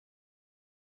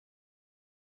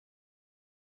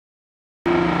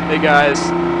Hey guys,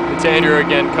 it's Andrew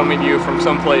again, coming to you from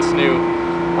someplace new.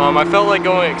 I felt like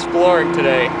going exploring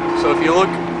today, so if you look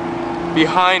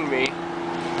behind me,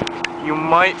 you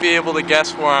might be able to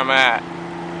guess where I'm at.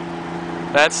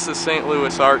 That's the St.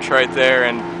 Louis Arch right there,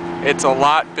 and it's a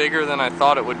lot bigger than I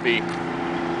thought it would be.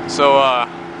 So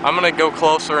I'm gonna go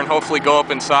closer and hopefully go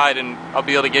up inside, and I'll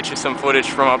be able to get you some footage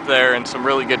from up there and some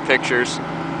really good pictures.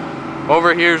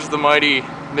 Over here's the mighty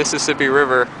Mississippi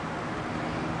River,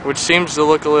 which seems to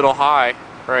look a little high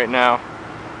right now.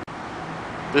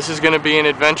 This is going to be an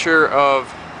adventure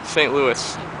of St.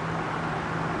 Louis.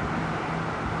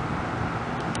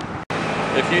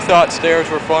 If you thought stairs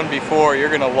were fun before, you're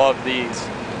going to love these.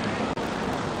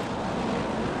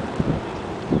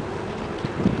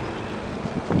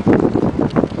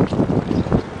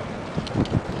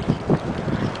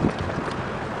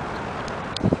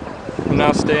 I'm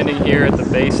now standing here at the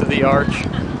base of the arch,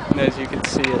 and as you can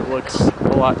see, it looks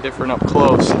a lot different up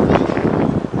close.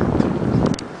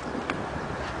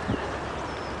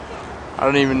 I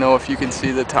don't even know if you can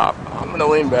see the top. I'm gonna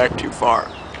lean back too far.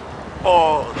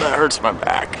 Oh, that hurts my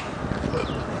back.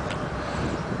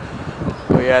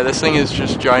 But yeah, this thing is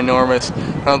just ginormous.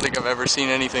 I don't think I've ever seen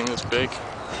anything this big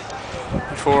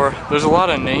before. There's a lot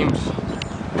of names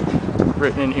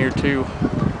written in here too.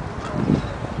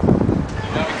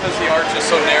 Because the arch is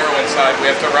so narrow inside, we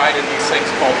have to ride in these things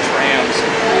called trams,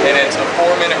 and it's a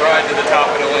 4-minute ride to the top.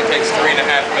 It only takes 3.5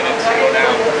 minutes to go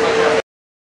down.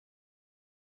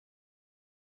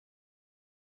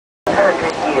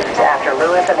 100 years after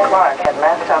Lewis and Clark had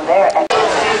left on their...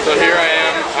 So here I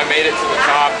am. I made it to the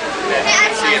top. As you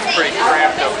can see, it's pretty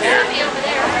cramped up here.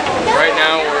 Right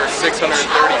now we're 630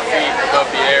 feet above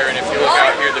the air, and if you look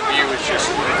out here, the view is just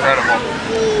incredible.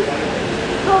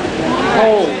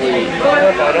 Holy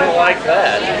crap, I don't like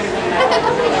that.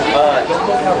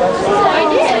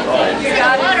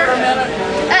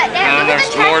 And then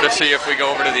there's more to see if we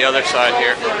go over to the other side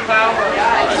here.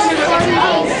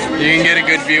 You can get a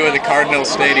good view of the Cardinals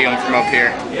Stadium from up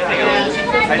here.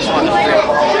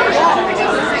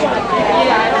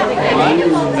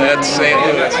 That's St.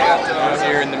 Louis. I'm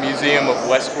here in the Museum of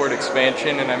Westward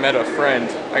Expansion, and I met a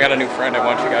friend. I got a new friend I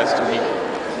want you guys to meet.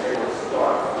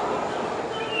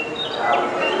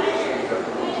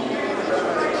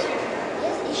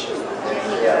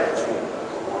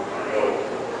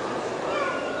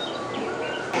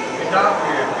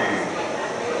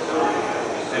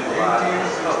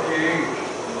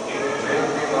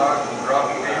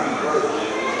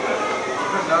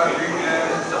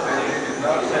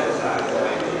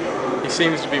 He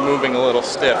seems to be moving a little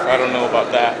stiff. I don't know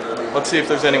about that. Let's see if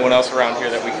there's anyone else around here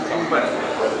that we can talk about.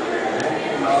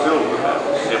 Silver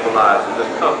symbolizes the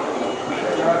covenant.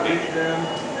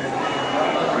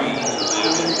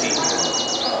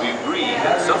 We agree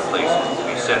that some places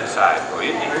will be set aside for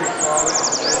Indians,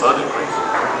 other places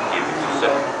given to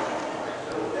settlers.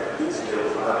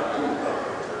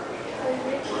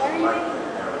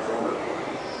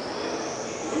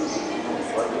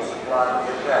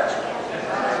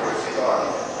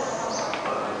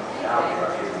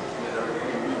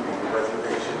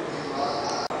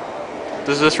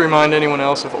 Does this remind anyone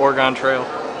else of Oregon Trail?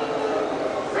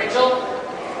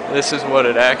 This is what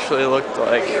it actually looked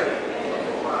like.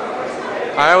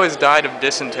 I always died of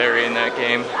dysentery in that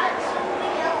game.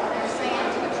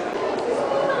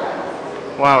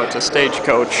 Wow, it's a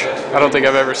stagecoach. I don't think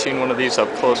I've ever seen one of these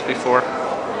up close before.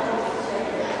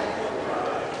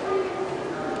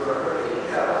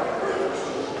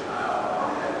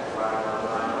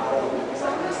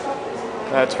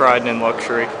 That's riding in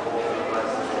luxury.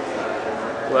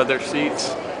 Leather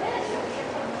seats.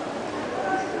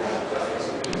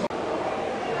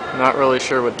 Not really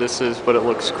sure what this is, but it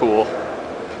looks cool.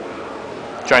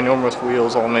 Ginormous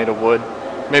wheels all made of wood.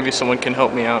 Maybe someone can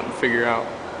help me out and figure out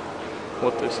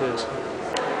what this is.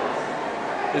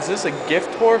 Is this a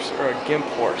gift horse or a gimp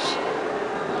horse?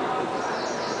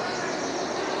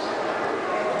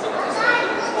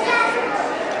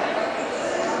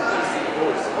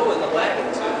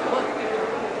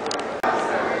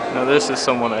 Now this is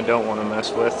someone I don't want to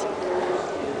mess with.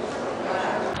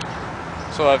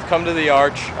 So I've come to the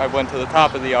arch, I went to the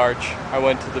top of the arch, I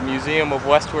went to the Museum of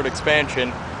Westward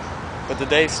Expansion, but the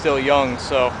day's still young,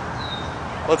 so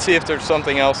let's see if there's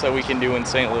something else that we can do in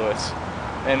St. Louis.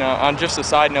 And on just a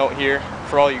side note here,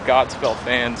 for all you Godspell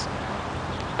fans,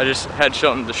 I just had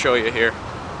something to show you here.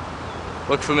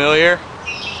 Look familiar?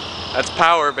 That's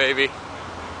power, baby.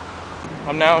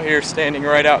 I'm now here standing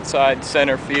right outside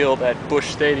center field at Busch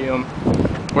Stadium,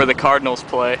 where the Cardinals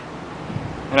play.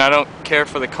 And I don't care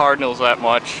for the Cardinals that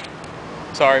much.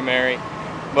 Sorry, Mary.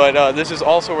 But this is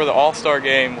also where the All-Star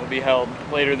game will be held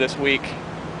later this week.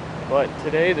 But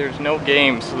today there's no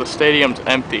games, so the stadium's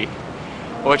empty,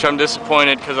 which I'm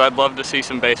disappointed because I'd love to see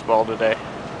some baseball today.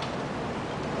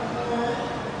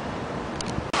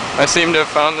 I seem to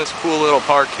have found this cool little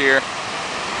park here.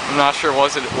 I'm not sure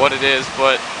what it is,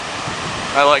 but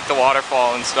I like the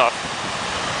waterfall and stuff.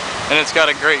 And it's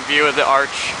got a great view of the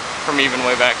arch from even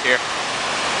way back here.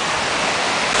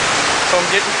 So I'm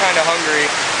getting kind of hungry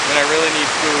and I really need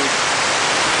food.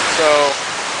 So,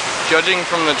 judging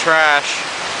from the trash,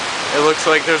 it looks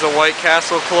like there's a White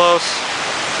Castle close,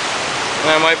 and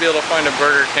I might be able to find a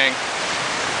Burger King.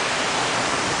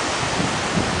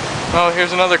 Oh,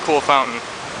 here's another cool fountain.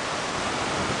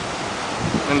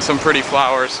 And some pretty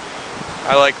flowers.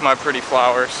 I like my pretty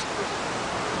flowers.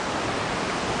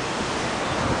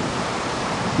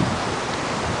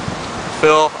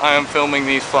 Phil, I am filming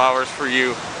these flowers for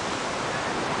you.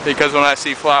 Because when I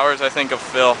see flowers, I think of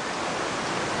Phil.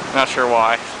 Not sure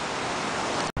why.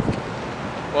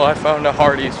 Well, I found a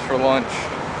Hardee's for lunch,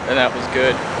 and that was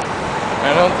good.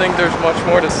 I don't think there's much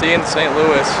more to see in St.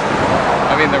 Louis.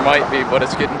 I mean, there might be, but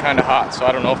it's getting kind of hot, so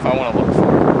I don't know if I want to look for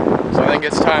it. So I think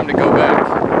it's time to go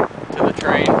back to the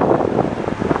train,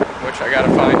 which I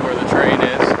gotta find where the train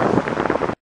is.